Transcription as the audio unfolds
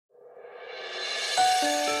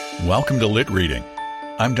Welcome to Lit Reading.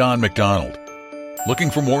 I'm Don McDonald.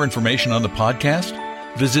 Looking for more information on the podcast?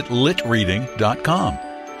 Visit litreading.com.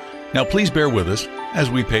 Now please bear with us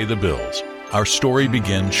as we pay the bills. Our story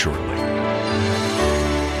begins shortly.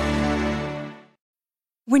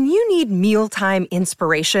 When you need mealtime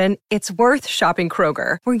inspiration, it's worth shopping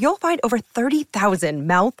Kroger, where you'll find over 30,000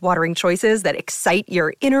 mouth-watering choices that excite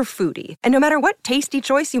your inner foodie. And no matter what tasty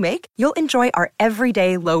choice you make, you'll enjoy our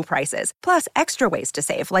everyday low prices, plus extra ways to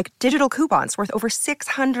save, like digital coupons worth over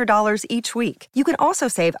 $600 each week. You can also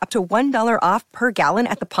save up to $1 off per gallon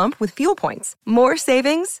at the pump with fuel points. More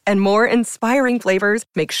savings and more inspiring flavors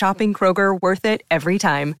make shopping Kroger worth it every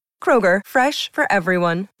time. Kroger, fresh for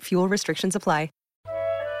everyone. Fuel restrictions apply.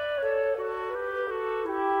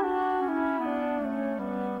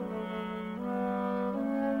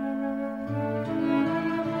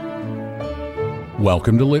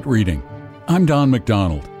 Welcome to Lit Reading. I'm Don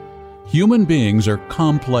McDonald. Human beings are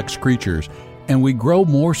complex creatures, and we grow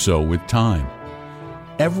more so with time.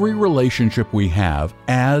 Every relationship we have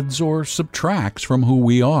adds or subtracts from who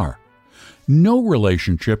we are. No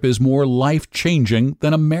relationship is more life-changing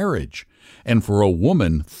than a marriage. And for a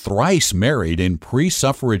woman thrice married in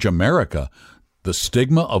pre-suffrage America, the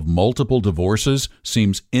stigma of multiple divorces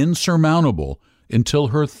seems insurmountable until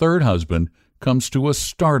her third husband comes to a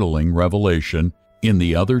startling revelation in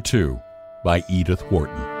The Other Two by Edith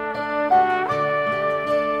Wharton.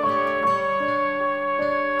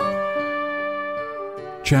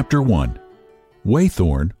 Chapter 1.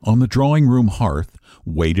 Waythorn, on the drawing-room hearth,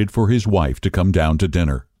 waited for his wife to come down to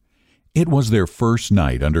dinner. It was their first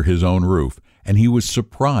night under his own roof, and he was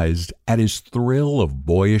surprised at his thrill of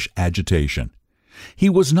boyish agitation. He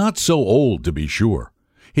was not so old, to be sure.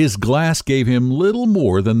 His glass gave him little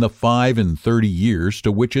more than the 35 years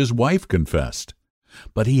to which his wife confessed.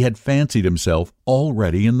 But he had fancied himself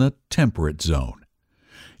already in the temperate zone.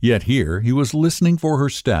 Yet here he was listening for her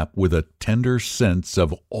step with a tender sense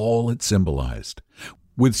of all it symbolized,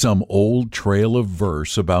 with some old trail of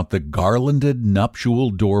verse about the garlanded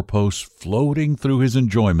nuptial doorposts floating through his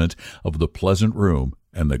enjoyment of the pleasant room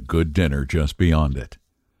and the good dinner just beyond it.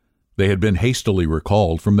 They had been hastily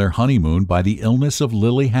recalled from their honeymoon by the illness of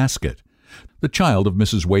Lily Haskett, the child of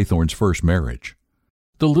Mrs. Waythorn's first marriage.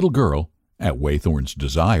 The little girl, at Waythorn's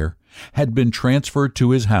desire, had been transferred to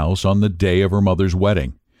his house on the day of her mother's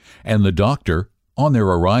wedding, and the doctor, on their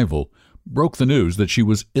arrival, broke the news that she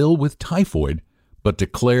was ill with typhoid, but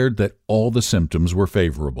declared that all the symptoms were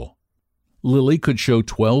favorable. Lily could show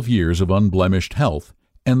 12 years of unblemished health,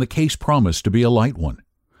 and the case promised to be a light one.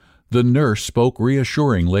 The nurse spoke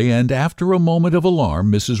reassuringly, and after a moment of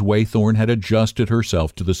alarm, Mrs. Waythorn had adjusted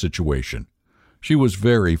herself to the situation. She was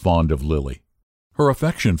very fond of Lily. Her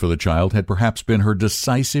affection for the child had perhaps been her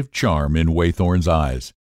decisive charm in Waythorn's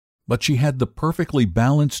eyes. But she had the perfectly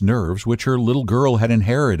balanced nerves which her little girl had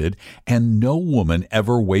inherited, and no woman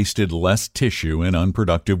ever wasted less tissue in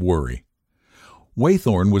unproductive worry.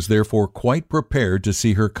 Waythorn was therefore quite prepared to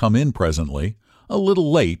see her come in presently, a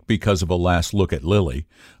little late because of a last look at Lily,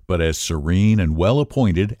 but as serene and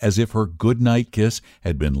well-appointed as if her good-night kiss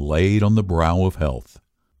had been laid on the brow of health.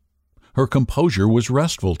 Her composure was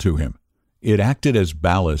restful to him. It acted as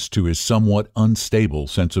ballast to his somewhat unstable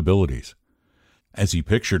sensibilities. As he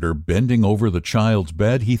pictured her bending over the child's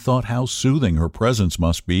bed, he thought how soothing her presence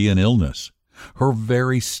must be in illness. Her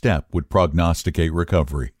very step would prognosticate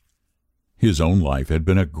recovery. His own life had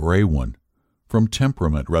been a gray one, from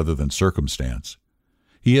temperament rather than circumstance.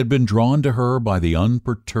 He had been drawn to her by the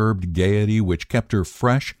unperturbed gaiety which kept her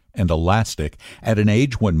fresh and elastic at an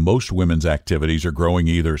age when most women's activities are growing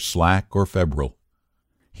either slack or febrile.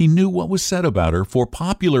 He knew what was said about her, for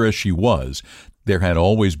popular as she was, there had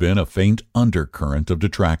always been a faint undercurrent of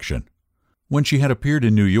detraction. When she had appeared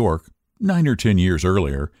in New York, 9 or 10 years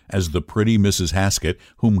earlier, as the pretty Mrs. Haskett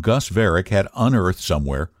whom Gus Varick had unearthed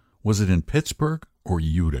somewhere, was it in Pittsburgh or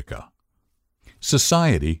Utica?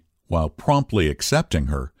 Society, while promptly accepting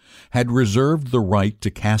her, had reserved the right to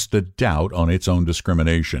cast a doubt on its own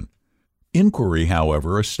discrimination. Inquiry,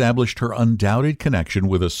 however, established her undoubted connection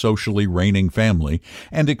with a socially reigning family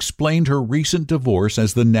and explained her recent divorce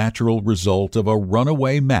as the natural result of a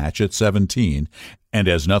runaway match at 17, and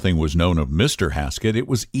as nothing was known of Mr. Haskett, it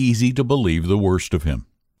was easy to believe the worst of him.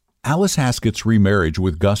 Alice Haskett's remarriage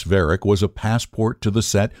with Gus Varick was a passport to the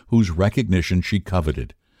set whose recognition she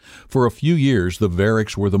coveted. For a few years, the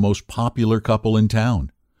Varicks were the most popular couple in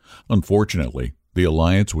town. Unfortunately, the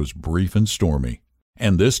alliance was brief and stormy,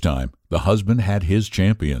 and this time the husband had his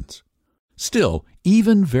champions. Still,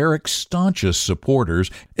 even Varick's staunchest supporters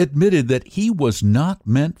admitted that he was not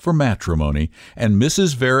meant for matrimony, and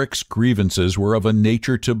Mrs. Varick's grievances were of a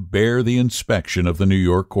nature to bear the inspection of the New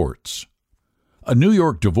York courts. A New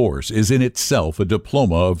York divorce is in itself a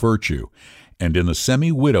diploma of virtue, and in the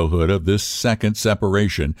semi-widowhood of this second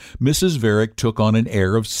separation, Mrs. Varick took on an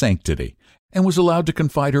air of sanctity and was allowed to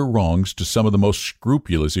confide her wrongs to some of the most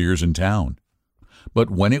scrupulous ears in town. But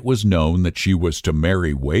when it was known that she was to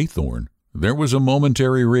marry Waythorn, there was a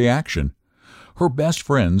momentary reaction. Her best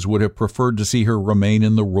friends would have preferred to see her remain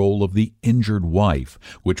in the role of the injured wife,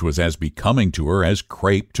 which was as becoming to her as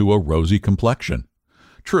crape to a rosy complexion.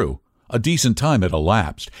 True, a decent time had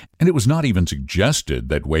elapsed, and it was not even suggested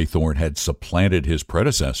that Waythorn had supplanted his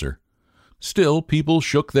predecessor. Still, people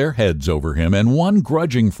shook their heads over him, and one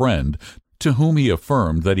grudging friend, to whom he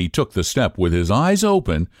affirmed that he took the step with his eyes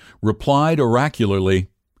open, replied oracularly,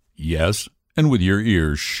 "Yes, and with your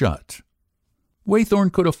ears shut."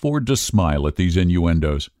 Waythorn could afford to smile at these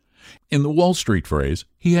innuendos. In the Wall Street phrase,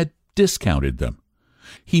 he had discounted them.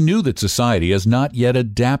 He knew that society has not yet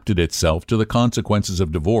adapted itself to the consequences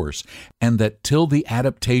of divorce, and that till the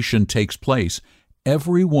adaptation takes place,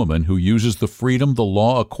 every woman who uses the freedom the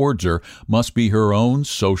law accords her must be her own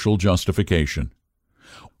social justification.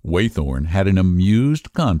 Waythorn had an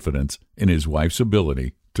amused confidence in his wife's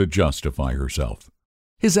ability to justify herself.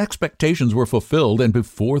 His expectations were fulfilled, and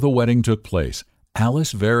before the wedding took place,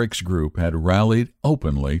 Alice Varick's group had rallied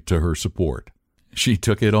openly to her support. She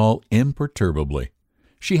took it all imperturbably.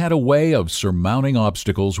 She had a way of surmounting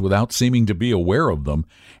obstacles without seeming to be aware of them,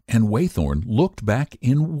 and Waythorn looked back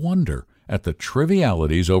in wonder at the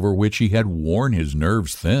trivialities over which he had worn his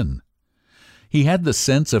nerves thin. He had the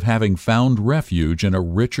sense of having found refuge in a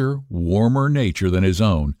richer, warmer nature than his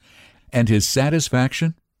own, and his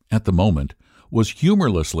satisfaction, at the moment, was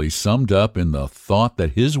humorlessly summed up in the thought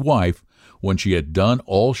that his wife, when she had done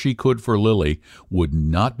all she could for Lily, would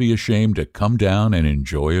not be ashamed to come down and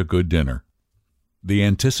enjoy a good dinner. The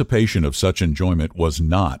anticipation of such enjoyment was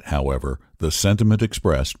not, however, the sentiment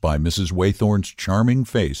expressed by Mrs. Waythorn's charming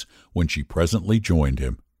face when she presently joined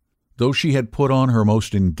him. Though she had put on her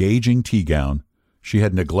most engaging tea-gown, she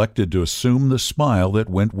had neglected to assume the smile that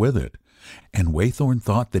went with it, and Waythorn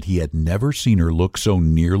thought that he had never seen her look so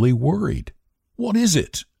nearly worried. "What is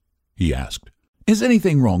it?" he asked. "Is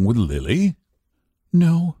anything wrong with Lily?"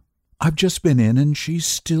 "No, I've just been in and she's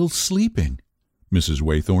still sleeping." Mrs.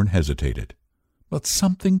 Waythorn hesitated. "But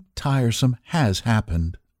something tiresome has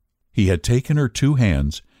happened." He had taken her two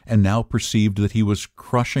hands and now perceived that he was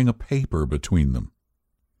crushing a paper between them.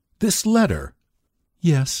 "This letter?"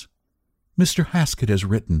 "Yes. Mr. Haskett has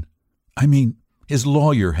written. I mean, his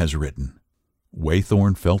lawyer has written."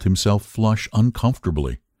 Waythorn felt himself flush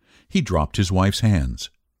uncomfortably. He dropped his wife's hands.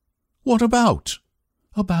 "What about?"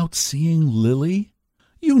 "About seeing Lily.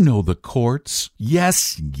 You know the courts."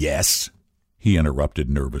 Yes, he interrupted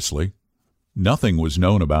nervously. Nothing was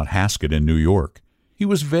known about Haskett in New York. He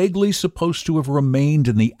was vaguely supposed to have remained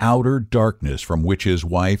in the outer darkness from which his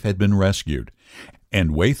wife had been rescued,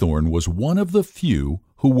 and Waythorn was one of the few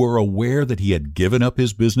who were aware that he had given up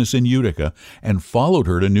his business in Utica and followed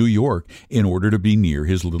her to New York in order to be near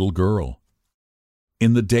his little girl.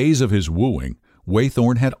 In the days of his wooing,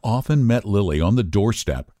 Waythorn had often met Lily on the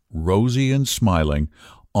doorstep, rosy and smiling,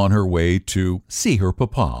 on her way to see her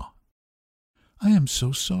papa. "I am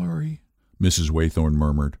so sorry," Mrs. Waythorn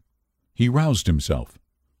murmured. He roused himself.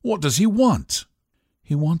 "What does he want?"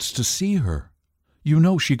 "He wants to see her. You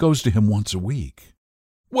know she goes to him once a week."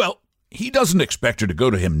 "Well, he doesn't expect her to go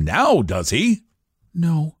to him now, does he?"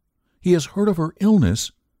 "No. He has heard of her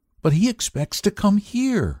illness, but he expects to come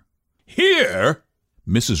here." "Here?"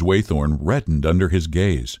 Mrs. Waythorn reddened under his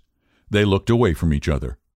gaze. They looked away from each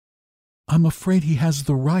other. "I'm afraid he has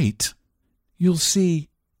the right. You'll see."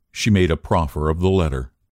 She made a proffer of the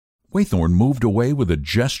letter. Waythorn moved away with a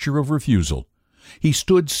gesture of refusal. He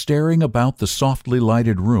stood staring about the softly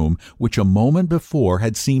lighted room which a moment before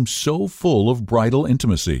had seemed so full of bridal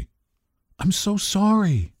intimacy. "I'm so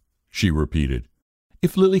sorry," she repeated.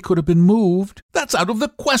 "If Lily could have been moved—" "That's out of the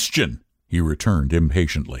question," he returned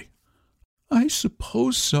impatiently. "I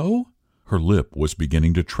suppose so." Her lip was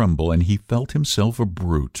beginning to tremble, and he felt himself a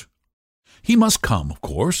brute. "He must come, of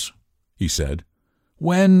course," he said.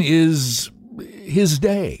 "When is his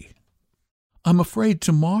day?" "I'm afraid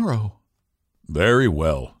tomorrow." "Very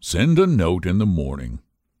well. Send a note in the morning."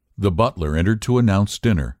 The butler entered to announce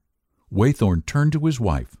dinner. Waythorn turned to his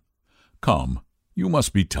wife. "Come, you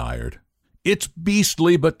must be tired." "It's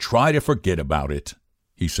beastly, but try to forget about it,"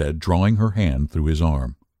 he said, drawing her hand through his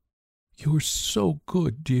arm. "You're so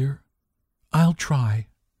good, dear. I'll try,"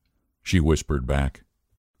 she whispered back.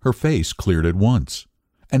 Her face cleared at once,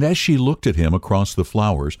 and as she looked at him across the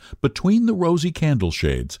flowers, between the rosy candle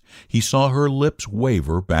shades, he saw her lips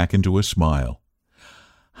waver back into a smile.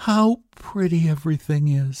 "How pretty everything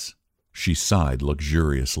is," she sighed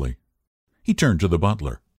luxuriously. He turned to the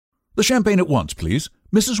butler. "The champagne at once, please.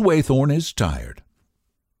 Mrs. Waythorn is tired."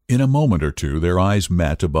 In a moment or two their eyes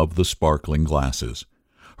met above the sparkling glasses.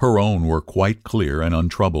 Her own were quite clear and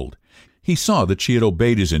untroubled. He saw that she had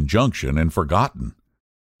obeyed his injunction and forgotten.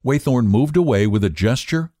 Waythorn moved away with a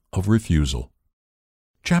gesture of refusal.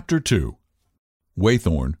 Chapter 2.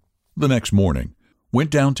 Waythorn, the next morning, went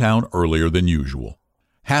downtown earlier than usual.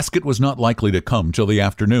 Haskett was not likely to come till the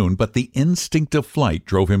afternoon, but the instinct of flight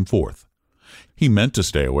drove him forth. He meant to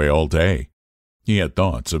stay away all day. He had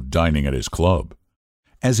thoughts of dining at his club.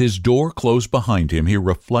 As his door closed behind him, he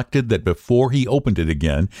reflected that before he opened it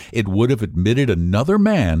again, it would have admitted another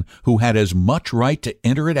man who had as much right to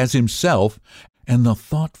enter it as himself, and the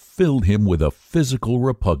thought filled him with a physical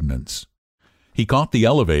repugnance. He caught the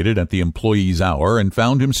elevated at the employee's hour and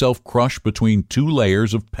found himself crushed between two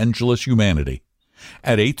layers of pendulous humanity.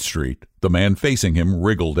 At 8th Street, the man facing him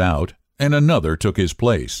wriggled out, and another took his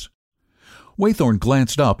place. Waythorn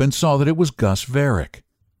glanced up and saw that it was Gus Varick.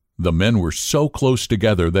 The men were so close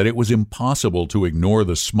together that it was impossible to ignore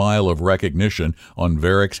the smile of recognition on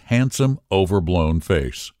Varick's handsome, overblown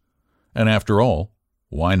face. And after all,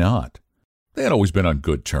 why not? They had always been on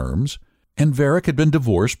good terms, and Varick had been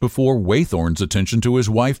divorced before Waythorn's attention to his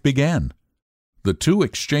wife began. The two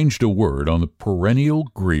exchanged a word on the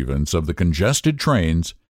perennial grievance of the congested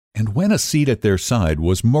trains, and when a seat at their side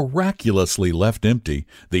was miraculously left empty,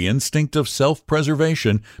 the instinct of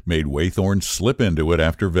self-preservation made Waythorn slip into it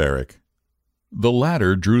after Varick. The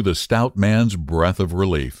latter drew the stout man's breath of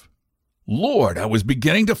relief. "Lord, I was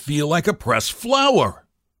beginning to feel like a pressed flower."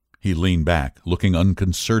 He leaned back, looking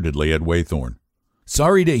unconcernedly at Waythorn.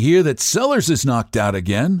 "Sorry to hear that Sellers is knocked out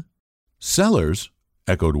again." "Sellers?"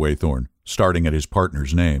 echoed Waythorn, starting at his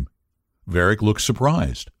partner's name. Varick looked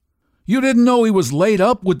surprised. "You didn't know he was laid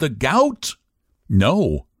up with the gout?"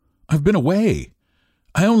 "No, I've been away.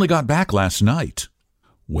 I only got back last night."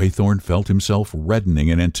 Waythorn felt himself reddening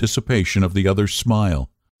in anticipation of the other's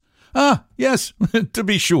smile. "Ah, yes, to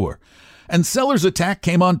be sure. And Sellers' attack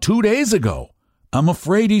came on 2 days ago. I'm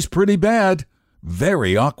afraid he's pretty bad.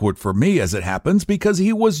 Very awkward for me, as it happens, because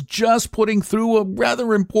he was just putting through a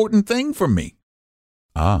rather important thing for me."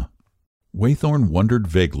 Ah. Waythorn wondered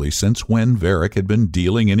vaguely since when Varick had been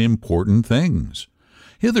dealing in important things.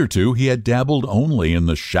 Hitherto he had dabbled only in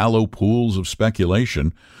the shallow pools of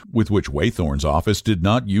speculation with which Waythorn's office did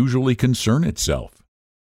not usually concern itself.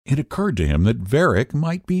 It occurred to him that Varick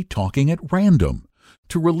might be talking at random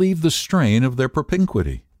to relieve the strain of their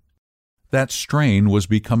propinquity. That strain was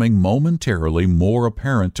becoming momentarily more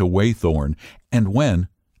apparent to Waythorn, and when,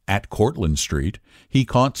 at Cortlandt Street, he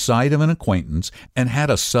caught sight of an acquaintance and had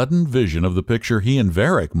a sudden vision of the picture he and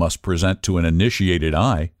Varick must present to an initiated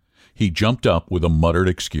eye, he jumped up with a muttered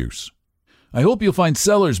excuse. "I hope you'll find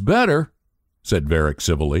Sellers better," said Varick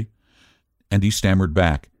civilly, and he stammered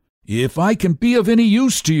back, "if I can be of any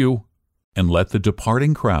use to you," and let the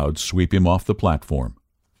departing crowd sweep him off the platform.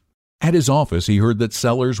 At his office he heard that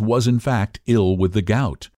Sellers was in fact ill with the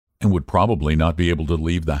gout, and would probably not be able to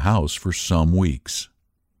leave the house for some weeks.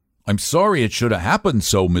 "I'm sorry it should have happened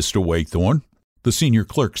so, Mr. Waythorn," the senior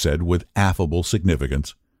clerk said with affable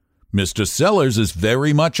significance. "Mr. Sellers is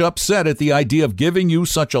very much upset at the idea of giving you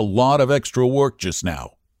such a lot of extra work just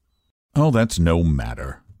now." "Oh, that's no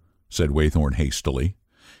matter," said Waythorn hastily.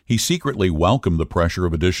 He secretly welcomed the pressure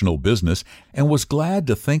of additional business and was glad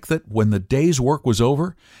to think that when the day's work was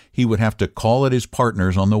over, he would have to call at his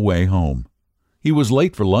partner's on the way home. He was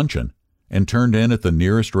late for luncheon and turned in at the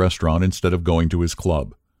nearest restaurant instead of going to his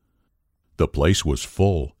club. The place was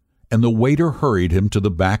full, and the waiter hurried him to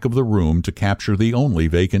the back of the room to capture the only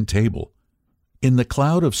vacant table. In the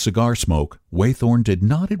cloud of cigar smoke, Waythorn did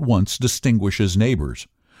not at once distinguish his neighbors,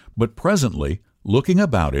 but presently, looking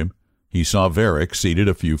about him, he saw Varick seated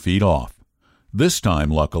a few feet off. This time,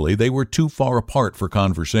 luckily, they were too far apart for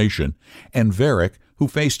conversation, and Varick, who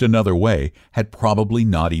faced another way, had probably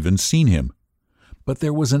not even seen him. But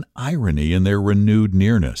there was an irony in their renewed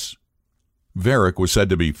nearness. Varick was said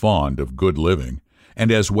to be fond of good living,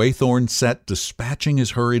 and as Waythorn sat dispatching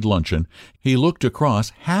his hurried luncheon, he looked across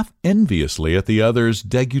half enviously at the other's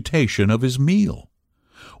degustation of his meal.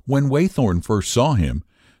 When Waythorn first saw him,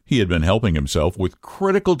 he had been helping himself with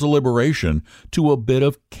critical deliberation to a bit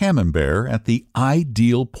of camembert at the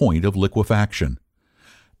ideal point of liquefaction.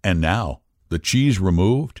 And now, the cheese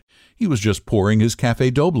removed, he was just pouring his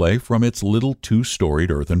café doble from its little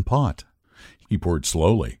 2-storied earthen pot. He poured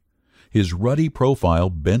slowly. his ruddy profile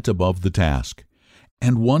bent above the task,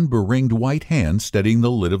 and one beringed white hand steadying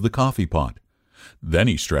the lid of the coffee pot. Then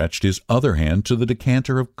he stretched his other hand to the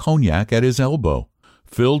decanter of cognac at his elbow,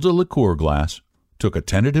 filled a liqueur glass, took a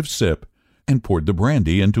tentative sip, and poured the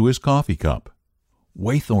brandy into his coffee cup.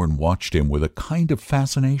 Waythorn watched him with a kind of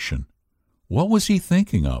fascination. What was he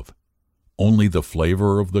thinking of? Only the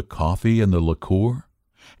flavor of the coffee and the liqueur?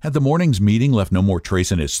 Had the morning's meeting left no more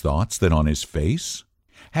trace in his thoughts than on his face?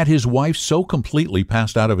 Had his wife so completely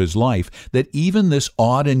passed out of his life that even this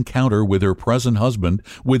odd encounter with her present husband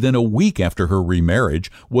within a week after her remarriage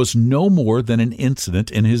was no more than an incident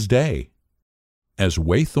in his day? As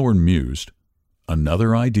Waythorn mused,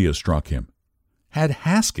 another idea struck him. Had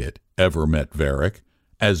Haskett ever met Varick,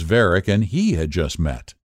 as Varick and he had just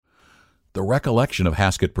met? The recollection of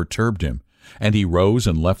Haskett perturbed him, and he rose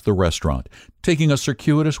and left the restaurant, taking a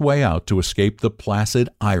circuitous way out to escape the placid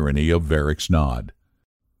irony of Varick's nod.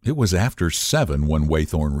 It was after 7 when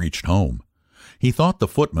Waythorn reached home. He thought the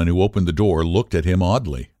footman who opened the door looked at him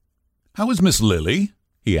oddly. "How is Miss Lily?"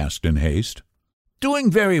 he asked in haste. "Doing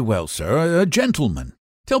very well, sir. A gentleman.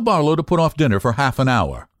 Tell Barlow to put off dinner for half an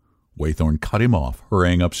hour." Waythorn cut him off,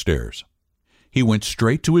 hurrying upstairs. He went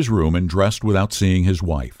straight to his room and dressed without seeing his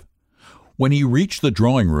wife. When he reached the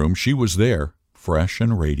drawing-room, she was there, fresh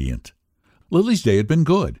and radiant. Lily's day had been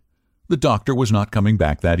good. The doctor was not coming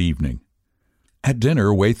back that evening. At dinner,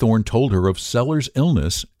 Waythorn told her of Sellers'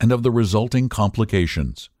 illness and of the resulting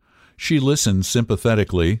complications. She listened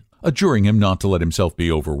sympathetically, adjuring him not to let himself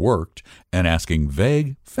be overworked, and asking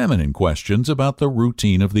vague, feminine questions about the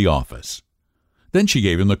routine of the office. Then she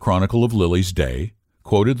gave him the chronicle of Lily's day,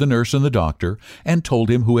 quoted the nurse and the doctor, and told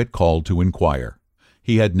him who had called to inquire.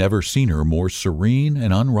 He had never seen her more serene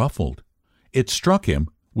and unruffled. It struck him,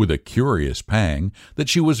 with a curious pang, that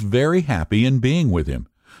she was very happy in being with him,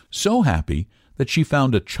 so happy that she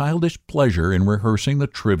found a childish pleasure in rehearsing the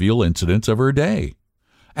trivial incidents of her day.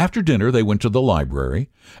 After dinner they went to the library,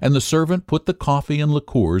 and the servant put the coffee and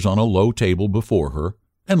liqueurs on a low table before her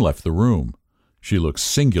and left the room. She looked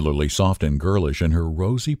singularly soft and girlish in her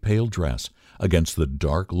rosy pale dress against the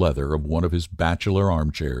dark leather of one of his bachelor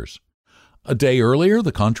armchairs. A day earlier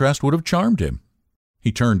the contrast would have charmed him.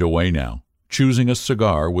 He turned away now, choosing a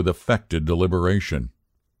cigar with affected deliberation.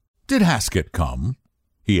 "Did Haskett come?"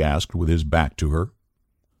 he asked with his back to her.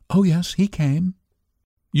 "Oh, yes, he came."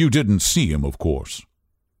 "You didn't see him, of course."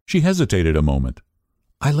 She hesitated a moment.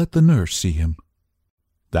 "I let the nurse see him."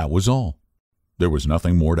 That was all. There was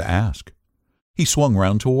nothing more to ask. He swung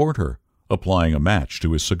round toward her, applying a match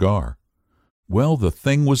to his cigar. Well, the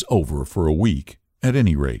thing was over for a week, at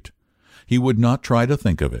any rate. He would not try to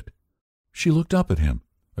think of it. She looked up at him,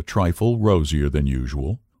 a trifle rosier than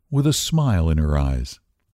usual, with a smile in her eyes.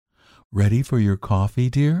 "Ready for your coffee,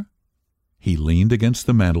 dear?" He leaned against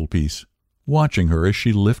the mantelpiece, watching her as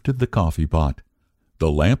she lifted the coffee pot.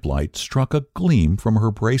 The lamplight struck a gleam from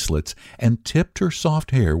her bracelets and tipped her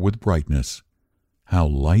soft hair with brightness. How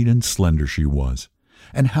light and slender she was,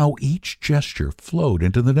 and how each gesture flowed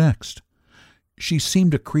into the next. She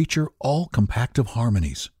seemed a creature all compact of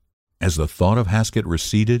harmonies. As the thought of Haskett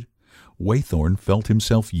receded, Waythorn felt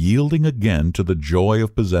himself yielding again to the joy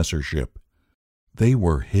of possessorship. They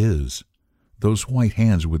were his, those white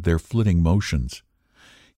hands with their flitting motions.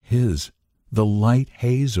 His, the light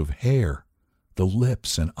haze of hair, the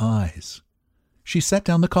lips and eyes. She set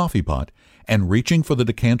down the coffee pot, and reaching for the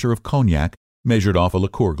decanter of cognac, measured off a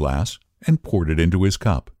liqueur glass and poured it into his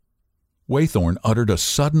cup. Waythorn uttered a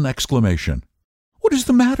sudden exclamation. "What is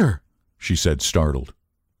the matter?" she said, startled.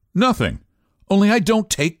 "Nothing. Only I don't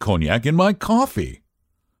take cognac in my coffee."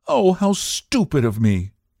 "Oh, how stupid of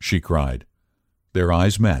me!" she cried. Their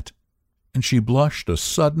eyes met, and she blushed a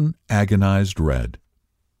sudden, agonized red.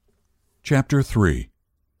 Chapter 3.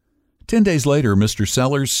 10 days later, Mr.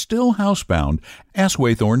 Sellers, still housebound, asked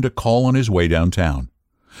Waythorn to call on his way downtown.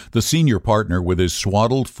 The senior partner, with his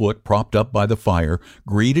swaddled foot propped up by the fire,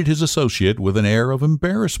 greeted his associate with an air of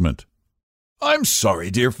embarrassment. "I'm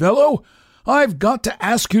sorry, dear fellow. I've got to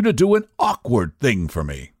ask you to do an awkward thing for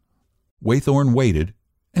me." Waythorn waited,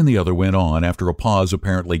 and the other went on, after a pause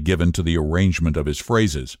apparently given to the arrangement of his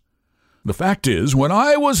phrases. "The fact is, when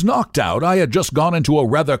I was knocked out, I had just gone into a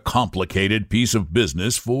rather complicated piece of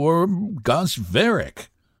business for Gus Varick."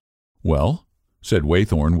 "Well?" said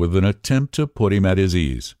Waythorn with an attempt to put him at his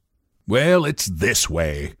ease. "Well, it's this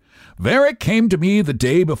way. Varick came to me the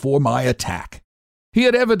day before my attack. He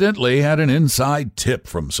had evidently had an inside tip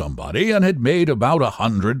from somebody and had made about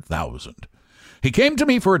 100,000. He came to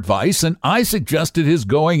me for advice, and I suggested his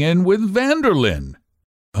going in with Vanderlyn."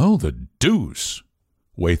 "Oh, the deuce!"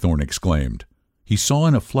 Waythorn exclaimed. He saw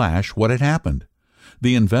in a flash what had happened.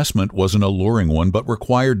 The investment was an alluring one but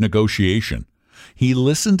required negotiation. He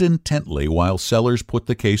listened intently while Sellers put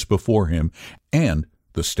the case before him, and,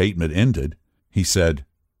 the statement ended, he said,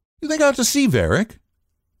 "You think I ought to see Varick?"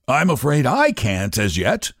 "I'm afraid I can't as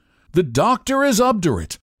yet. The doctor is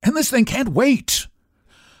obdurate, and this thing can't wait.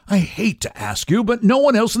 I hate to ask you, but no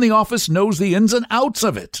one else in the office knows the ins and outs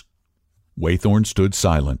of it." Waythorn stood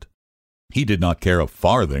silent. He did not care a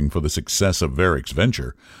farthing for the success of Varick's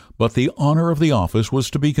venture, but the honor of the office was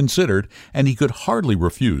to be considered, and he could hardly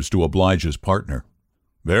refuse to oblige his partner.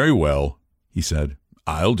 "Very well," he said.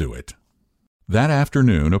 "I'll do it." That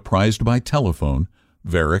afternoon, apprised by telephone,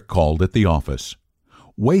 Varick called at the office.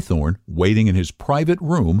 Waythorn, waiting in his private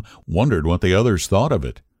room, wondered what the others thought of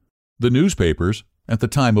it. The newspapers, at the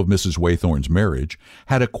time of Mrs. Waythorn's marriage,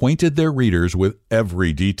 had acquainted their readers with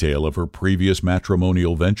every detail of her previous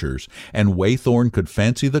matrimonial ventures, and Waythorn could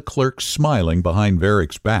fancy the clerk smiling behind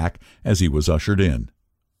Varick's back as he was ushered in.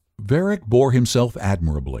 Varick bore himself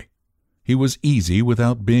admirably. He was easy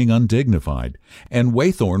without being undignified, and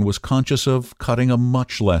Waythorn was conscious of cutting a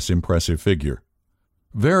much less impressive figure.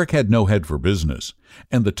 Varick had no head for business,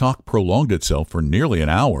 and the talk prolonged itself for nearly an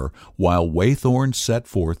hour while Waythorn set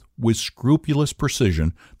forth with scrupulous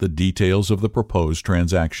precision the details of the proposed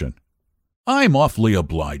transaction. "I'm awfully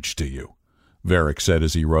obliged to you," Varick said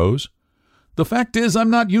as he rose. "The fact is I'm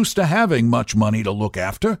not used to having much money to look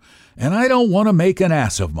after, and I don't want to make an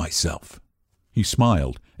ass of myself." He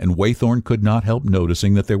smiled, and Waythorn could not help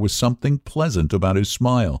noticing that there was something pleasant about his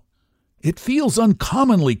smile. "It feels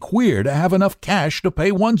uncommonly queer to have enough cash to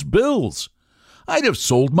pay one's bills. I'd have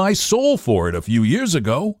sold my soul for it a few years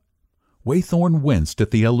ago." Waythorn winced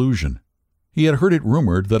at the allusion. He had heard it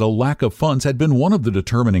rumored that a lack of funds had been one of the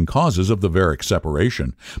determining causes of the Varick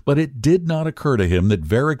separation, but it did not occur to him that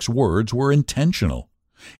Varick's words were intentional.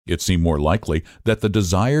 It seemed more likely that the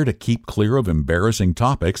desire to keep clear of embarrassing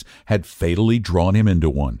topics had fatally drawn him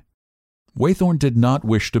into one. Waythorn did not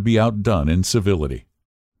wish to be outdone in civility.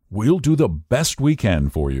 "We'll do the best we can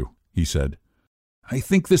for you," he said. "I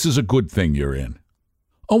think this is a good thing you're in."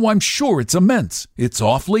 "Oh, I'm sure it's immense. It's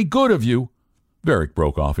awfully good of you." Varick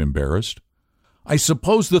broke off, embarrassed. "I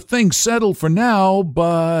suppose the thing's settled for now,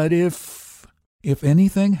 but if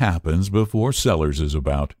anything happens before Sellers is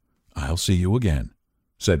about, I'll see you again,"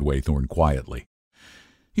 said Waythorn quietly.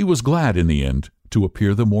 He was glad in the end to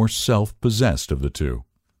appear the more self-possessed of the two.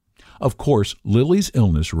 Of course, Lily's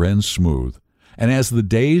illness ran smooth, and as the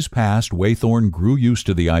days passed, Waythorn grew used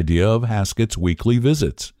to the idea of Haskett's weekly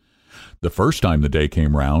visits. The first time the day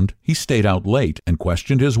came round, he stayed out late and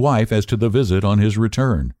questioned his wife as to the visit on his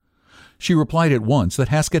return. She replied at once that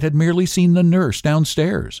Haskett had merely seen the nurse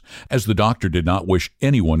downstairs, as the doctor did not wish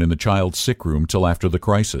anyone in the child's sick room till after the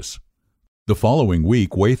crisis. The following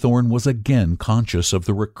week, Waythorn was again conscious of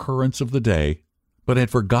the recurrence of the day, but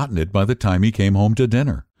had forgotten it by the time he came home to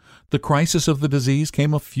dinner. The crisis of the disease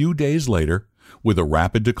came a few days later, with a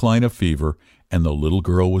rapid decline of fever, and the little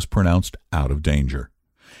girl was pronounced out of danger.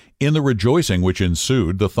 In the rejoicing which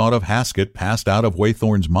ensued, the thought of Haskett passed out of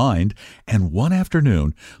Waythorn's mind, and one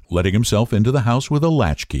afternoon, letting himself into the house with a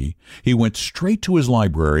latchkey, he went straight to his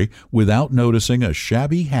library without noticing a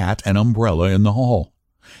shabby hat and umbrella in the hall.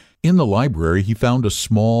 In the library he found a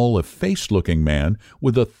small, effaced-looking man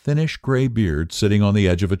with a thinnish gray beard sitting on the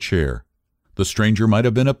edge of a chair. The stranger might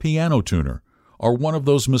have been a piano tuner, or one of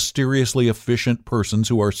those mysteriously efficient persons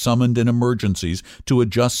who are summoned in emergencies to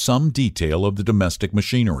adjust some detail of the domestic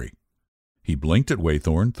machinery. He blinked at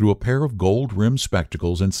Waythorn through a pair of gold-rimmed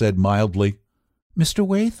spectacles and said mildly, "Mr.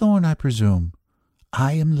 Waythorn, I presume.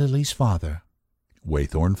 I am Lily's father."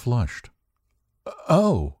 Waythorn flushed.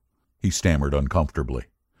 "Oh," he stammered uncomfortably.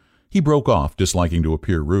 He broke off, disliking to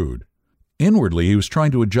appear rude. Inwardly, he was trying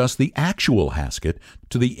to adjust the actual Haskett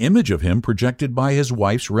to the image of him projected by his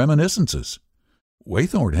wife's reminiscences.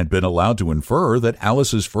 Waythorn had been allowed to infer that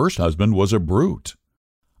Alice's first husband was a brute.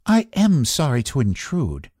 "I am sorry to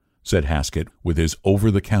intrude," said Haskett with his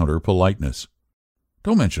over-the-counter politeness.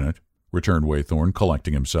 "Don't mention it," returned Waythorn,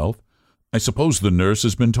 collecting himself. "I suppose the nurse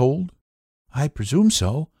has been told?" "I presume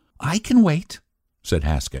so. I can wait," said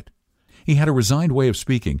Haskett. He had a resigned way of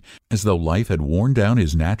speaking, as though life had worn down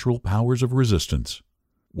his natural powers of resistance.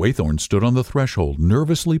 Waythorn stood on the threshold,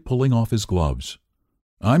 nervously pulling off his gloves.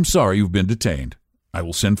 "I'm sorry you've been detained. I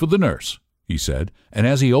will send for the nurse," he said, and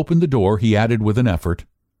as he opened the door he added with an effort,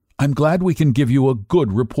 "I'm glad we can give you a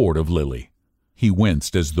good report of Lily." He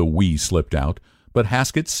winced as the "we" slipped out, but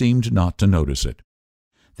Haskett seemed not to notice it.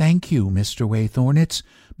 "Thank you, Mr. Waythorn. It's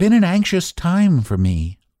been an anxious time for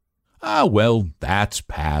me." "Ah, well, that's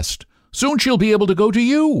past. Soon she'll be able to go to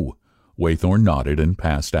you." Waythorn nodded and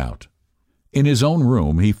passed out. In his own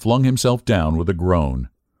room, he flung himself down with a groan.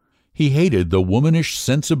 He hated the womanish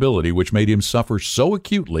sensibility which made him suffer so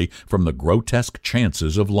acutely from the grotesque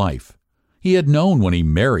chances of life. He had known when he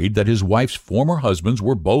married that his wife's former husbands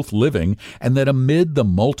were both living, and that amid the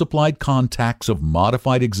multiplied contacts of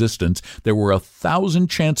modified existence there were 1,000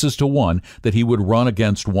 chances to 1 that he would run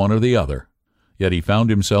against one or the other. Yet he found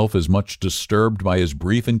himself as much disturbed by his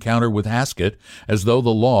brief encounter with Haskett as though the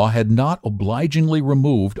law had not obligingly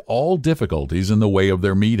removed all difficulties in the way of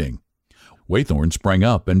their meeting. Waythorn sprang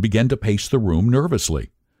up and began to pace the room nervously.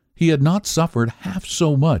 He had not suffered half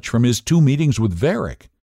so much from his 2 meetings with Varick.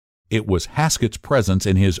 It was Haskett's presence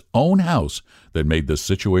in his own house that made the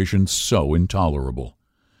situation so intolerable.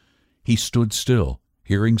 He stood still,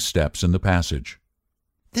 hearing steps in the passage.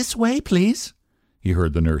 "This way, please," he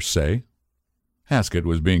heard the nurse say. Haskett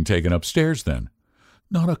was being taken upstairs then.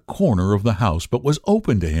 Not a corner of the house but was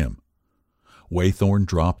open to him. Waythorn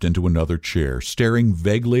dropped into another chair, staring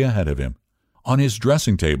vaguely ahead of him. On his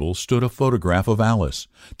dressing table stood a photograph of Alice,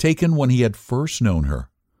 taken when he had first known her.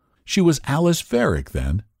 She was Alice Varick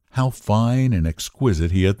then. How fine and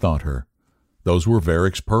exquisite he had thought her. Those were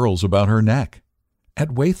Varick's pearls about her neck. At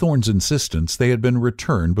Waythorn's insistence, they had been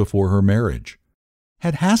returned before her marriage.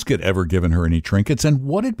 Had Haskett ever given her any trinkets, and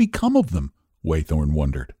what had become of them? Waythorn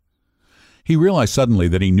wondered. He realized suddenly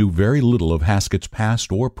that he knew very little of Haskett's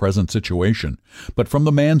past or present situation, but from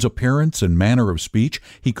the man's appearance and manner of speech,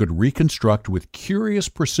 he could reconstruct with curious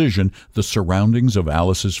precision the surroundings of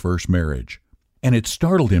Alice's first marriage. And it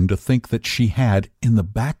startled him to think that she had, in the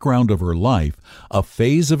background of her life, a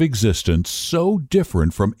phase of existence so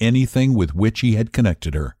different from anything with which he had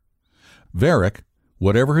connected her. Varick,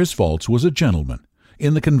 whatever his faults, was a gentleman,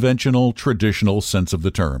 in the conventional, traditional sense of the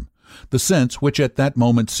term, the sense which at that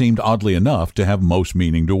moment seemed oddly enough to have most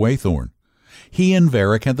meaning to Waythorn. He and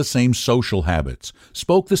Varick had the same social habits,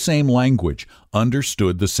 spoke the same language,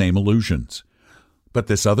 understood the same allusions. But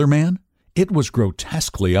this other man? It was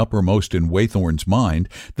grotesquely uppermost in Waythorn's mind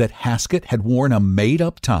that Haskett had worn a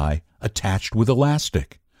made-up tie attached with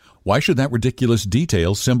elastic. Why should that ridiculous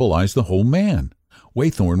detail symbolize the whole man?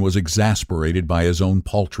 Waythorn was exasperated by his own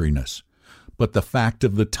paltriness. But the fact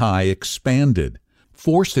of the tie expanded,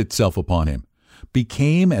 forced itself upon him,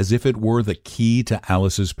 became as if it were the key to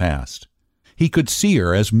Alice's past. He could see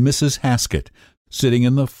her as Mrs. Haskett, sitting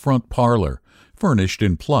in the front parlor, furnished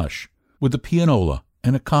in plush, with the pianola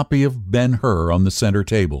and a copy of Ben-Hur on the center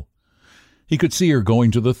table. He could see her going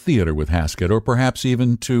to the theater with Haskett, or perhaps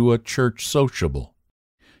even to a church sociable.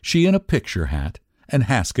 She in a picture hat, and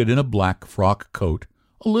Haskett in a black frock coat,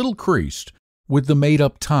 a little creased, with the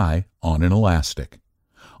made-up tie on an elastic.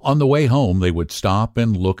 On the way home they would stop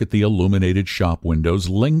and look at the illuminated shop windows,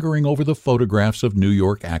 lingering over the photographs of New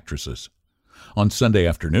York actresses. On Sunday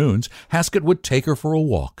afternoons, Haskett would take her for a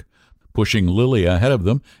walk, pushing Lily ahead of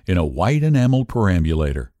them in a white enameled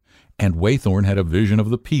perambulator, and Waythorn had a vision of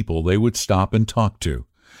the people they would stop and talk to.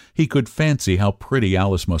 He could fancy how pretty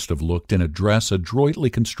Alice must have looked in a dress adroitly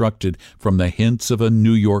constructed from the hints of a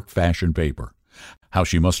New York fashion paper. How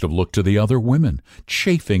she must have looked to the other women,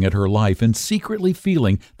 chafing at her life and secretly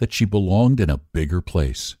feeling that she belonged in a bigger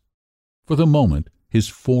place. For the moment, his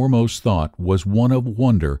foremost thought was one of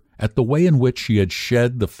wonder at the way in which she had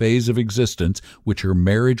shed the phase of existence which her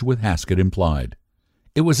marriage with Haskett implied.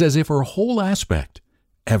 It was as if her whole aspect,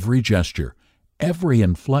 every gesture, every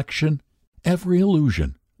inflection, every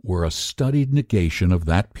allusion, were a studied negation of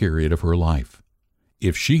that period of her life.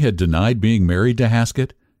 If she had denied being married to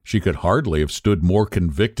Haskett, she could hardly have stood more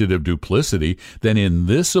convicted of duplicity than in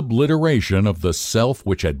this obliteration of the self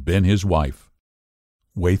which had been his wife.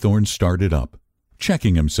 Waythorn started up,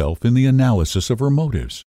 checking himself in the analysis of her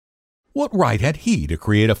motives. What right had he to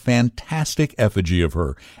create a fantastic effigy of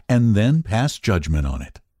her and then pass judgment on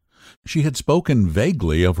it? She had spoken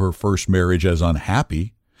vaguely of her first marriage as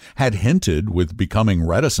unhappy, had hinted with becoming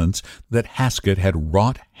reticence that Haskett had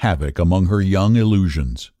wrought havoc among her young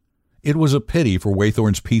illusions. It was a pity for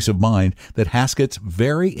Waythorn's peace of mind that Haskett's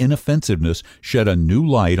very inoffensiveness shed a new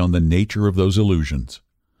light on the nature of those illusions.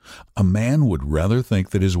 A man would rather think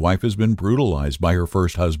that his wife has been brutalized by her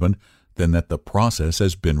first husband than that the process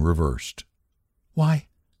has been reversed. "Why,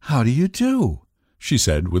 how do you do?" she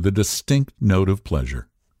said with a distinct note of pleasure.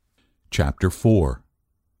 Chapter 4.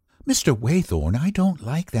 "Mr. Waythorn, I don't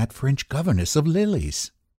like that French governess of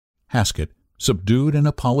Lily's." Haskett, subdued and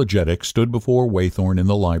apologetic, stood before Waythorn in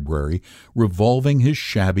the library, revolving his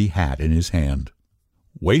shabby hat in his hand.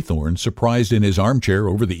 Waythorn, surprised in his armchair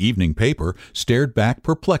over the evening paper, stared back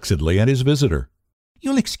perplexedly at his visitor.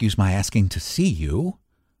 "You'll excuse my asking to see you,"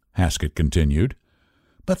 Haskett continued,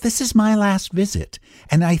 But this is my last visit,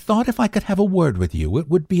 and I thought if I could have a word with you, it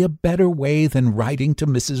would be a better way than writing to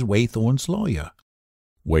Mrs. Waythorn's lawyer."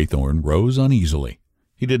 Waythorn rose uneasily.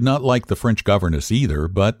 He did not like the French governess either,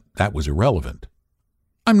 but that was irrelevant.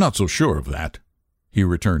 "I'm not so sure of that," he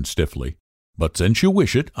returned stiffly. "But since you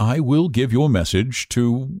wish it, I will give your message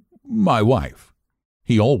to my wife."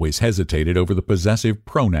 He always hesitated over the possessive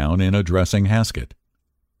pronoun in addressing Haskett.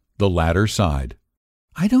 The latter sighed.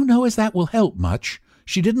 "I don't know as that will help much.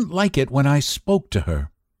 She didn't like it when I spoke to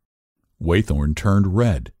her." Waythorn turned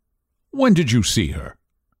red. "When did you see her?"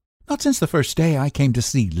 "Not since the first day I came to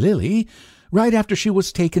see Lily, right after she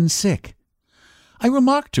was taken sick. I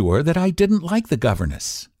remarked to her that I didn't like the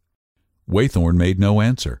governess." Waythorn made no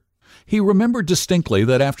answer. He remembered distinctly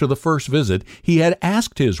that after the first visit he had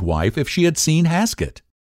asked his wife if she had seen Haskett.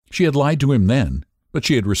 She had lied to him then, but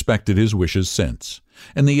she had respected his wishes since,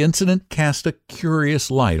 and the incident cast a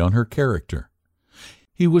curious light on her character.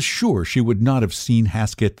 He was sure she would not have seen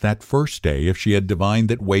Haskett that first day if she had divined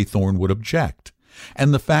that Waythorn would object,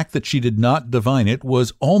 and the fact that she did not divine it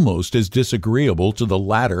was almost as disagreeable to the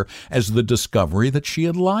latter as the discovery that she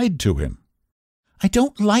had lied to him. "I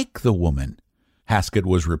don't like the woman," Haskett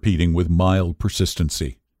was repeating with mild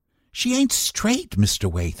persistency. "She ain't straight,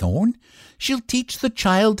 Mr. Waythorn. She'll teach the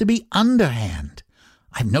child to be underhand.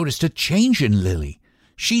 I've noticed a change in Lily.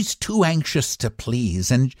 She's too anxious to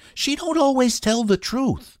please, and she don't always tell the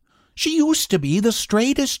truth. She used to be the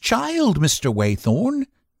straightest child, Mr. Waythorn."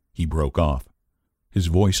 He broke off, his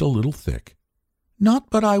voice a little thick.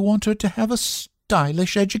 "Not but I want her to have a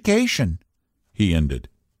stylish education," he ended.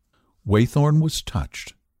 Waythorn was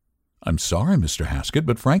touched. "I'm sorry, Mr. Haskett,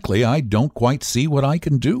 but frankly I don't quite see what I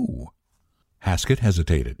can do." Haskett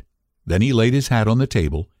hesitated. Then he laid his hat on the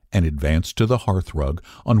table and advanced to the hearthrug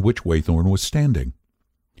on which Waythorn was standing.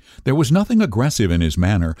 There was nothing aggressive in his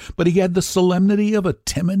manner, but he had the solemnity of a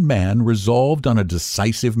timid man resolved on a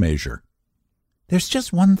decisive measure. "There's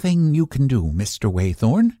just one thing you can do, Mr.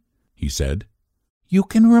 Waythorn," he said. "You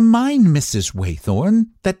can remind Mrs. Waythorn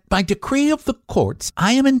that by decree of the courts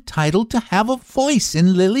I am entitled to have a voice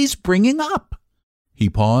in Lily's bringing up." He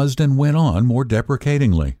paused and went on more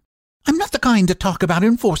deprecatingly. "I'm not the kind to talk about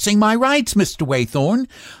enforcing my rights, Mr. Waythorn.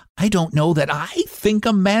 I don't know that I think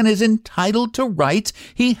a man is entitled to rights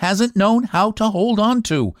he hasn't known how to hold on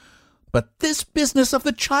to. But this business of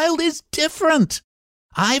the child is different.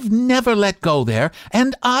 I've never let go there,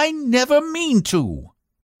 and I never mean to."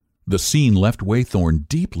 The scene left Waythorn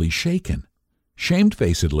deeply shaken.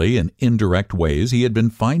 Shamefacedly, in indirect ways, he had been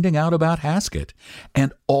finding out about Haskett,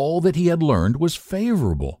 and all that he had learned was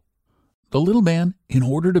favorable. The little man, in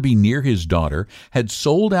order to be near his daughter, had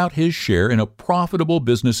sold out his share in a profitable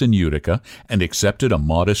business in Utica and accepted a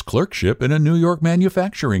modest clerkship in a New York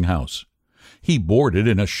manufacturing house. He boarded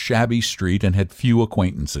in a shabby street and had few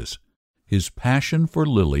acquaintances. His passion for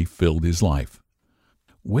Lily filled his life.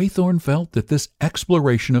 Waythorn felt that this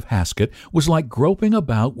exploration of Haskett was like groping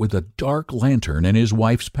about with a dark lantern in his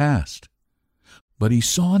wife's past. But he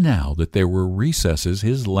saw now that there were recesses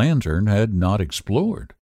his lantern had not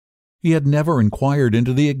explored. He had never inquired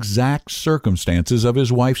into the exact circumstances of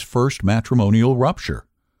his wife's first matrimonial rupture.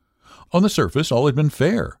 On the surface, all had been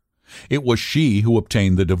fair. It was she who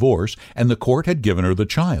obtained the divorce, and the court had given her the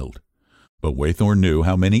child. But Waythorn knew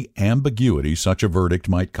how many ambiguities such a verdict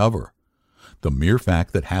might cover. The mere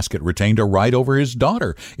fact that Haskett retained a right over his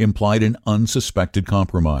daughter implied an unsuspected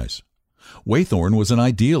compromise. Waythorn was an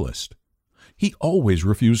idealist. He always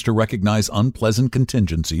refused to recognize unpleasant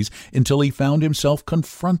contingencies until he found himself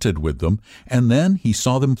confronted with them, and then he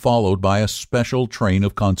saw them followed by a special train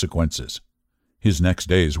of consequences. His next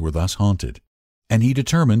days were thus haunted, and he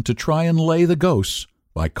determined to try and lay the ghosts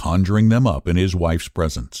by conjuring them up in his wife's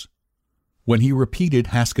presence. When he repeated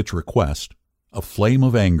Haskett's request, a flame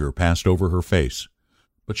of anger passed over her face,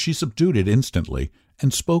 but she subdued it instantly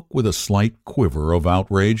and spoke with a slight quiver of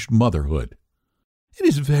outraged motherhood. "It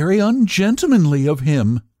is very ungentlemanly of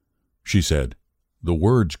him," she said. The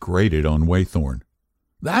words grated on Waythorn.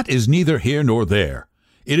 "That is neither here nor there.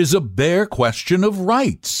 It is a bare question of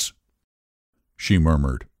rights." She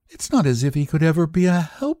murmured, "It's not as if he could ever be a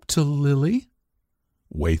help to Lily."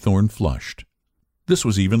 Waythorn flushed. This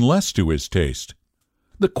was even less to his taste.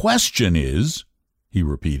 "The question is," he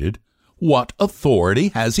repeated, "what authority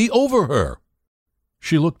has he over her?"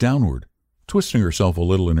 She looked downward, twisting herself a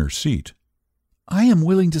little in her seat. "I am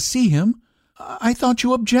willing to see him. I thought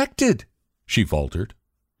you objected," she faltered.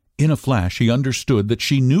 In a flash he understood that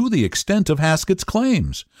she knew the extent of Haskett's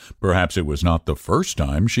claims. Perhaps it was not the first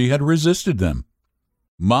time she had resisted them.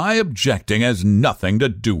 "My objecting has nothing to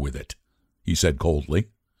do with it," he said coldly.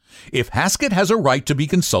 "If Haskett has a right to be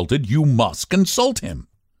consulted, you must consult him.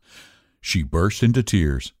 She burst into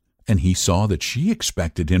tears, and he saw that she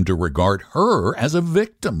expected him to regard her as a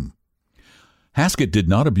victim. Haskett did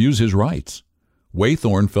not abuse his rights.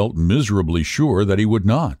 Waythorn felt miserably sure that he would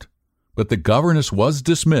not. But the governess was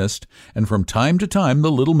dismissed, and from time to time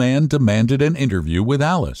the little man demanded an interview with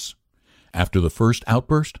Alice. After the first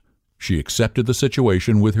outburst, she accepted the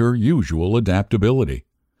situation with her usual adaptability.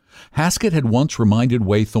 Haskett had once reminded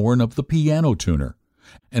Waythorn of the piano tuner,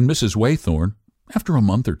 and Mrs. Waythorn, after a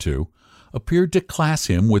month or two, appeared to class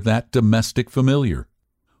him with that domestic familiar.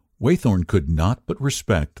 Waythorn could not but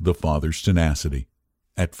respect the father's tenacity.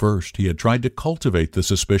 At first he had tried to cultivate the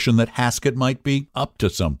suspicion that Haskett might be up to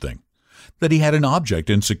something, that he had an object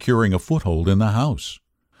in securing a foothold in the house.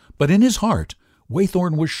 But in his heart,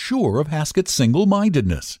 Waythorn was sure of Haskett's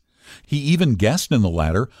single-mindedness. He even guessed in the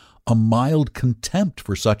latter a mild contempt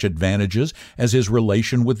for such advantages as his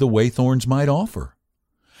relation with the Waythorns might offer.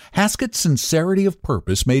 Haskett's sincerity of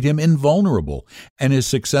purpose made him invulnerable, and his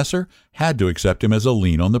successor had to accept him as a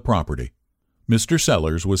lien on the property. Mr.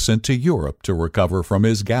 Sellers was sent to Europe to recover from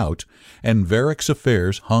his gout, and Varick's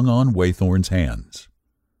affairs hung on Waythorn's hands.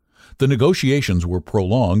 The negotiations were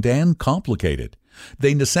prolonged and complicated.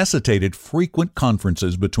 They necessitated frequent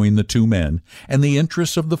conferences between the two men, and the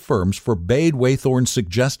interests of the firms forbade Waythorn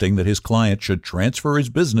suggesting that his client should transfer his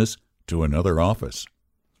business to another office.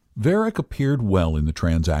 Varick appeared well in the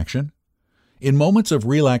transaction. In moments of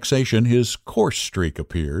relaxation his coarse streak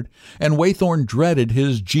appeared, and Waythorn dreaded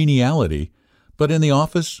his geniality, but in the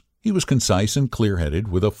office he was concise and clear-headed,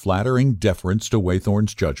 with a flattering deference to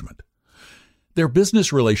Waythorn's judgment. Their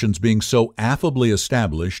business relations being so affably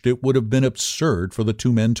established, it would have been absurd for the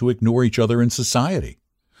two men to ignore each other in society.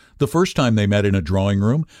 The first time they met in a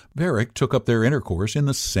drawing-room, Varick took up their intercourse in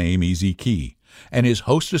the same easy key, and his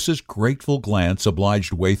hostess's grateful glance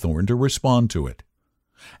obliged Waythorn to respond to it.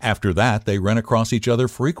 After that they ran across each other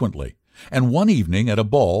frequently, and one evening at a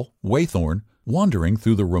ball, Waythorn, wandering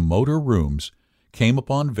through the remoter rooms, came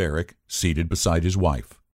upon Varick seated beside his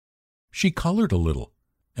wife. She colored a little,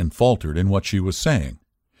 and faltered in what she was saying,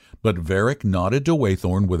 but Varick nodded to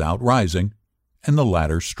Waythorn without rising, and the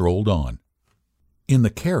latter strolled on. In the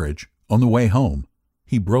carriage, on the way home,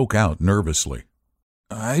 he broke out nervously.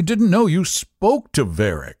 "I didn't know you spoke to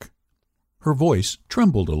Varick." Her voice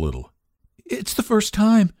trembled a little. "It's the first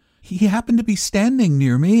time. He happened to be standing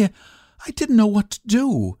near me. I didn't know what to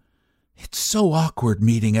do. It's so awkward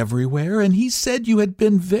meeting everywhere, and he said you had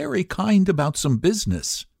been very kind about some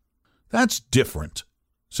business." "That's different,"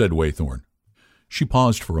 said Waythorn. She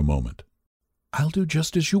paused for a moment. "I'll do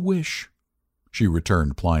just as you wish," she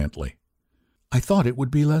returned pliantly. "I thought it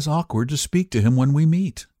would be less awkward to speak to him when we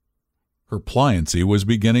meet." Her pliancy was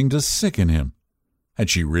beginning to sicken him. Had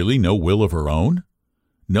she really no will of her own?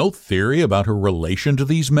 No theory about her relation to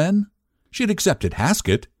these men? She had accepted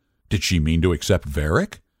Haskett. Did she mean to accept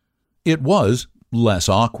Varick? It was less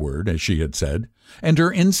awkward, as she had said, and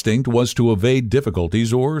her instinct was to evade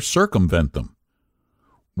difficulties or circumvent them.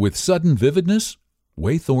 With sudden vividness,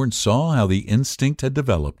 Waythorn saw how the instinct had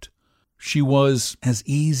developed. She was as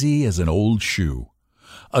easy as an old shoe,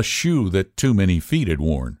 a shoe that too many feet had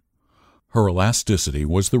worn. Her elasticity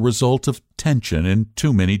was the result of tension in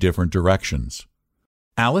too many different directions.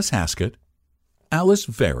 Alice Haskett, Alice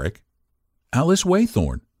Varick, Alice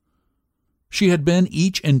Waythorn. She had been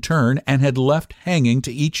each in turn and had left hanging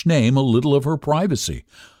to each name a little of her privacy,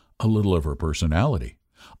 a little of her personality,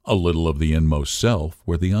 a little of the inmost self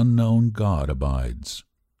where the unknown God abides.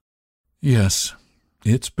 "Yes,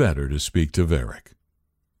 it's better to speak to Varick,"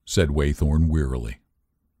 said Waythorn wearily.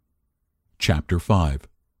 Chapter 5.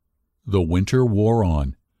 The winter wore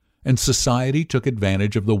on, and society took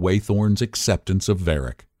advantage of the Waythorns' acceptance of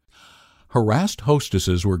Varick. Harassed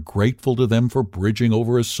hostesses were grateful to them for bridging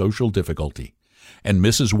over a social difficulty, and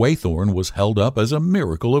Mrs. Waythorn was held up as a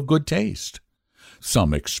miracle of good taste.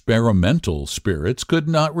 Some experimental spirits could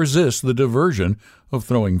not resist the diversion of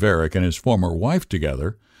throwing Varick and his former wife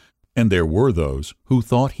together, and there were those who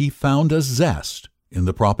thought he found a zest in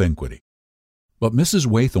the propinquity. But Mrs.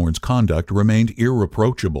 Waythorn's conduct remained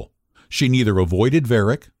irreproachable. She neither avoided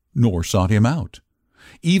Varick nor sought him out.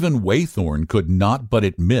 Even Waythorn could not but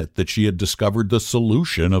admit that she had discovered the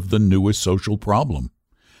solution of the newest social problem.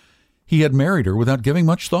 He had married her without giving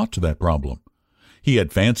much thought to that problem. He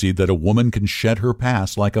had fancied that a woman can shed her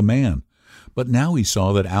past like a man, but now he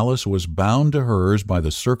saw that Alice was bound to hers by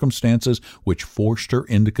the circumstances which forced her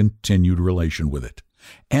into continued relation with it,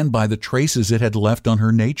 and by the traces it had left on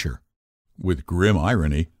her nature. With grim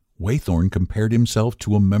irony, Waythorn compared himself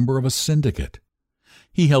to a member of a syndicate.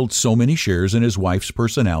 He held so many shares in his wife's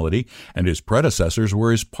personality, and his predecessors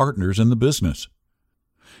were his partners in the business.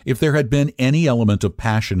 If there had been any element of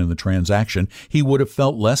passion in the transaction, he would have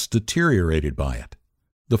felt less deteriorated by it.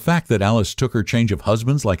 The fact that Alice took her change of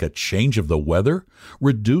husbands like a change of the weather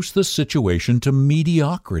reduced the situation to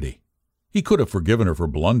mediocrity. He could have forgiven her for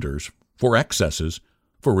blunders, for excesses,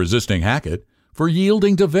 for resisting Hackett, for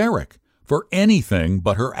yielding to Varick, for anything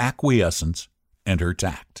but her acquiescence and her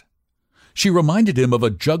tact. She reminded him of a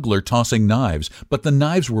juggler tossing knives, but the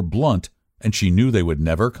knives were blunt, and she knew they would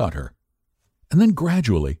never cut her. And then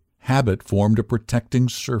gradually, habit formed a protecting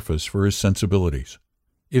surface for his sensibilities.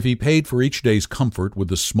 If he paid for each day's comfort with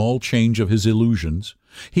the small change of his illusions,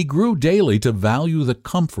 he grew daily to value the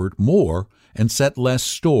comfort more and set less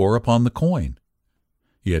store upon the coin.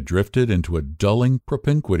 He had drifted into a dulling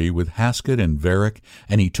propinquity with Haskett and Varick,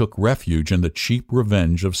 and he took refuge in the cheap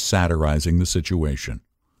revenge of satirizing the situation.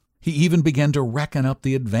 He even began to reckon up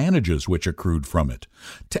the advantages which accrued from it,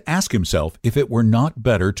 to ask himself if it were not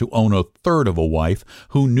better to own a third of a wife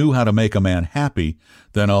who knew how to make a man happy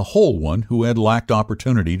than a whole one who had lacked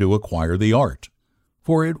opportunity to acquire the art.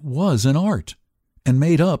 For it was an art, and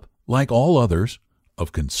made up, like all others,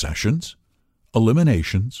 of concessions,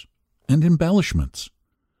 eliminations, and embellishments,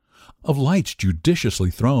 of lights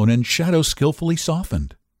judiciously thrown and shadows skillfully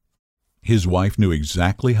softened. His wife knew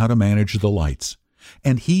exactly how to manage the lights,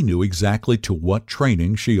 and he knew exactly to what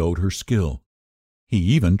training she owed her skill. He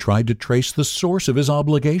even tried to trace the source of his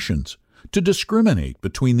obligations, to discriminate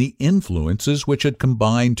between the influences which had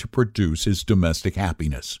combined to produce his domestic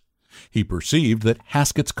happiness. He perceived that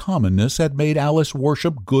Haskett's commonness had made Alice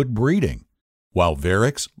worship good breeding, while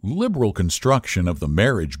Varick's liberal construction of the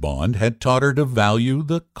marriage bond had taught her to value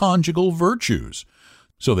the conjugal virtues,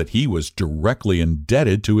 so that he was directly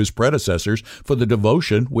indebted to his predecessors for the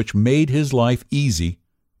devotion which made his life easy,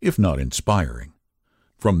 if not inspiring.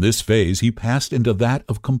 From this phase he passed into that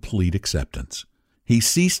of complete acceptance. He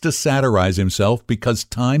ceased to satirize himself because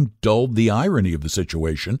time dulled the irony of the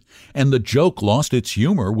situation, and the joke lost its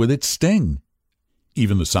humor with its sting.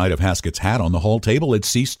 Even the sight of Haskett's hat on the hall table had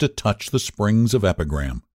ceased to touch the springs of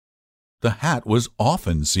epigram. The hat was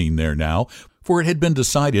often seen there now, for it had been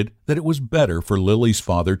decided that it was better for Lily's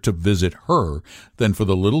father to visit her than for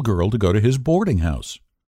the little girl to go to his boarding house.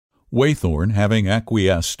 Waythorn, having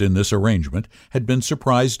acquiesced in this arrangement, had been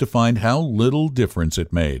surprised to find how little difference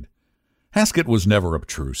it made. Haskett was never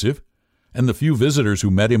obtrusive, and the few visitors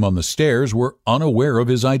who met him on the stairs were unaware of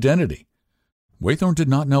his identity. Waythorn did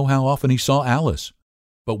not know how often he saw Alice,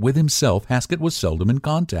 but with himself Haskett was seldom in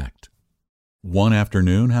contact. One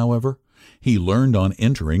afternoon, however, he learned on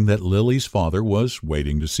entering that Lily's father was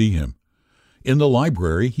waiting to see him. In the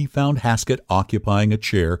library he found Haskett occupying a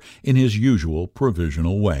chair in his usual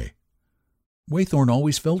provisional way. Waythorn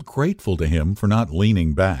always felt grateful to him for not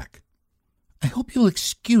leaning back. "I hope you'll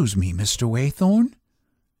excuse me, Mr. Waythorn,"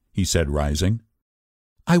 he said, rising.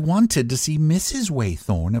 "I wanted to see Mrs.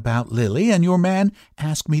 Waythorn about Lily, and your man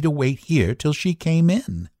asked me to wait here till she came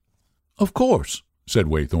in." "Of course," said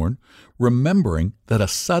Waythorn, remembering that a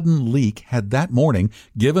sudden leak had that morning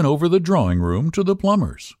given over the drawing-room to the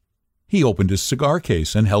plumbers. He opened his cigar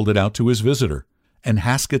case and held it out to his visitor, and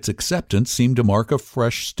Haskett's acceptance seemed to mark a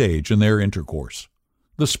fresh stage in their intercourse.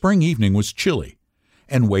 The spring evening was chilly,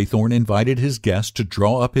 and Waythorn invited his guest to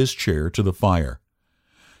draw up his chair to the fire.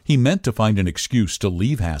 He meant to find an excuse to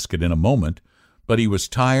leave Haskett in a moment, but he was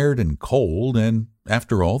tired and cold, and,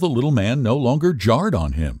 after all, the little man no longer jarred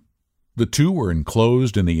on him. The two were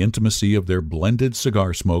enclosed in the intimacy of their blended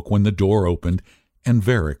cigar smoke when the door opened and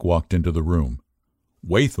Varick walked into the room.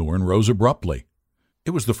 Waythorn rose abruptly.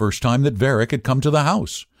 It was the first time that Varick had come to the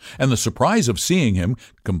house, and the surprise of seeing him,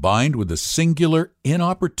 combined with the singular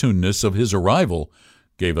inopportuneness of his arrival,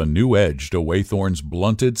 gave a new edge to Waythorn's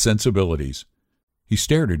blunted sensibilities. He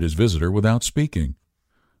stared at his visitor without speaking.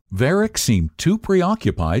 Varick seemed too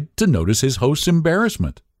preoccupied to notice his host's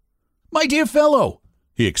embarrassment. "My dear fellow,"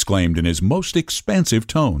 he exclaimed in his most expansive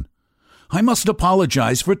tone, "I must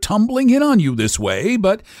apologize for tumbling in on you this way,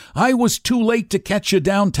 but I was too late to catch you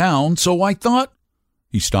downtown, so I thought—"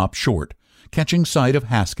 He stopped short, catching sight of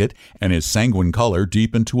Haskett, and his sanguine color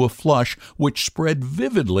deepened to a flush which spread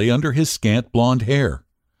vividly under his scant blond hair.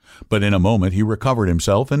 But in a moment he recovered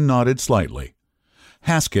himself and nodded slightly.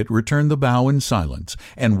 Haskett returned the bow in silence,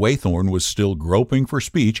 and Waythorn was still groping for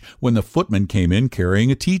speech when the footman came in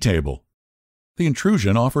carrying a tea-table. The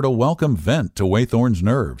intrusion offered a welcome vent to Waythorn's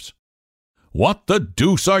nerves. "What the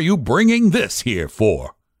deuce are you bringing this here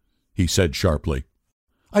for?" he said sharply.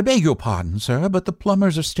 "I beg your pardon, sir, but the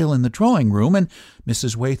plumbers are still in the drawing-room, and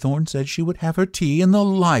Mrs. Waythorn said she would have her tea in the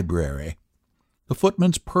library." The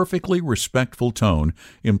footman's perfectly respectful tone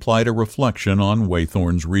implied a reflection on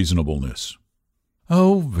Waythorn's reasonableness.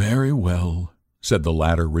 "Oh, very well," said the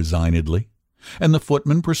latter resignedly, and the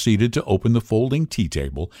footman proceeded to open the folding tea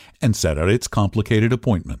table and set out its complicated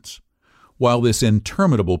appointments. While this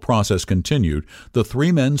interminable process continued, the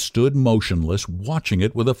three men stood motionless, watching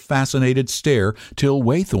it with a fascinated stare, till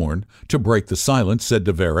Waythorn, to break the silence, said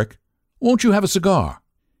to Varick, "Won't you have a cigar?"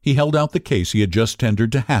 He held out the case he had just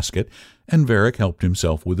tendered to Haskett, and Varick helped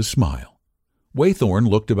himself with a smile. Waythorn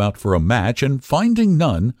looked about for a match, and finding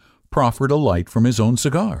none, proffered a light from his own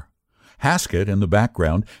cigar. Haskett, in the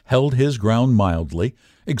background, held his ground mildly,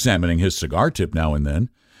 examining his cigar tip now and then,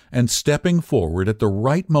 and stepping forward at the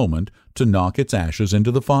right moment to knock its ashes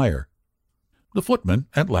into the fire. The footman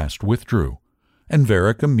at last withdrew, and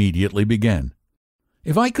Varick immediately began.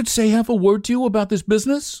 "If I could say half a word to you about this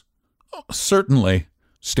business?" "Certainly,"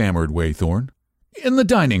 stammered Waythorn. "In the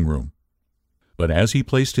dining room." But as he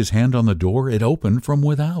placed his hand on the door, it opened from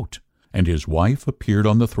without, and his wife appeared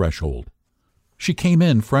on the threshold. She came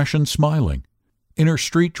in fresh and smiling, in her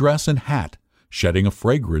street dress and hat, shedding a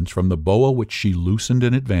fragrance from the boa which she loosened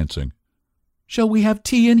in advancing. "Shall we have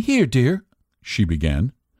tea in here, dear?" she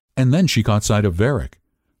began, and then she caught sight of Varick.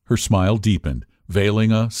 Her smile deepened,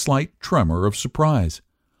 veiling a slight tremor of surprise.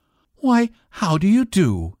 "Why, how do you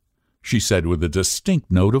do?" she said with a distinct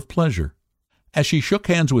note of pleasure. As she shook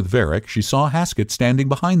hands with Varick, she saw Haskett standing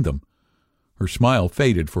behind them. Her smile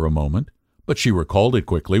faded for a moment, but she recalled it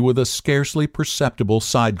quickly with a scarcely perceptible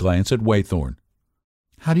side glance at Waythorn.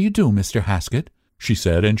 "How do you do, Mr. Haskett?" she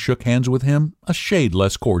said, and shook hands with him a shade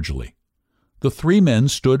less cordially. The three men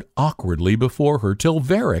stood awkwardly before her till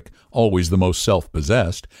Varick, always the most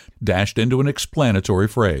self-possessed, dashed into an explanatory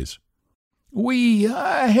phrase. "We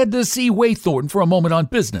had to see Waythorn for a moment on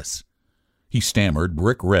business," he stammered,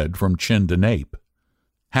 brick-red from chin to nape.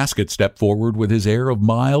 Haskett stepped forward with his air of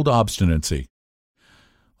mild obstinacy.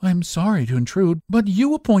 "I'm sorry to intrude, but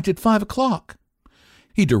you appointed 5 o'clock.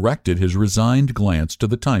 He directed his resigned glance to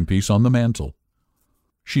the timepiece on the mantel.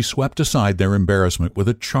 She swept aside their embarrassment with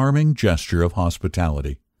a charming gesture of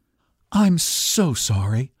hospitality. "I'm so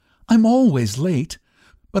sorry. I'm always late,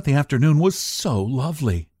 but the afternoon was so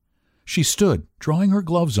lovely." She stood, drawing her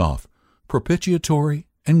gloves off, propitiatory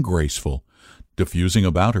and graceful, diffusing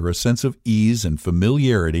about her a sense of ease and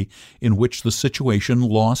familiarity in which the situation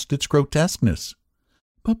lost its grotesqueness.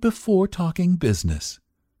 "But before talking business,"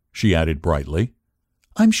 she added brightly,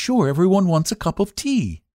 "I'm sure everyone wants a cup of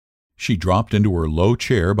tea." She dropped into her low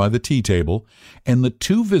chair by the tea table, and the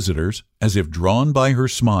two visitors, as if drawn by her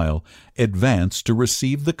smile, advanced to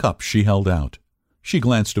receive the cups she held out. She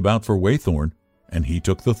glanced about for Waythorn, and he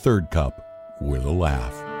took the third cup with a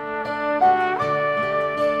laugh.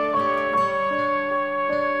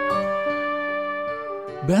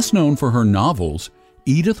 Best known for her novels,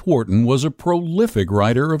 Edith Wharton was a prolific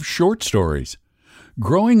writer of short stories.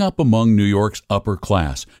 Growing up among New York's upper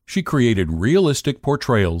class, she created realistic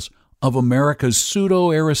portrayals of America's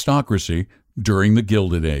pseudo-aristocracy during the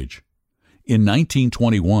Gilded Age. In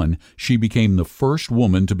 1921, she became the first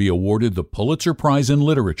woman to be awarded the Pulitzer Prize in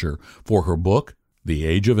Literature for her book, The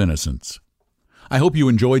Age of Innocence. I hope you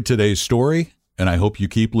enjoyed today's story, and I hope you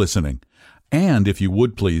keep listening. And if you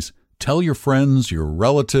would please, tell your friends, your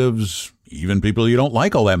relatives, even people you don't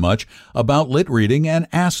like all that much, about lit reading and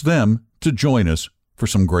ask them to join us for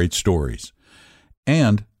some great stories.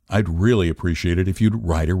 And I'd really appreciate it if you'd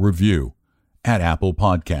write a review at Apple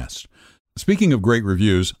Podcasts. Speaking of great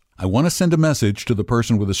reviews, I want to send a message to the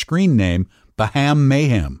person with a screen name, Baham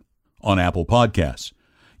Mayhem, on Apple Podcasts.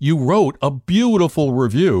 You wrote a beautiful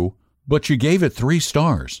review, but you gave it 3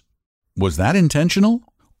 stars. Was that intentional,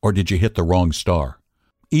 or did you hit the wrong star?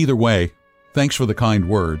 Either way, thanks for the kind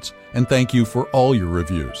words, and thank you for all your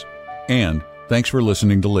reviews. And thanks for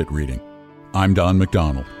listening to Lit Reading. I'm Don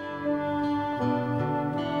McDonald.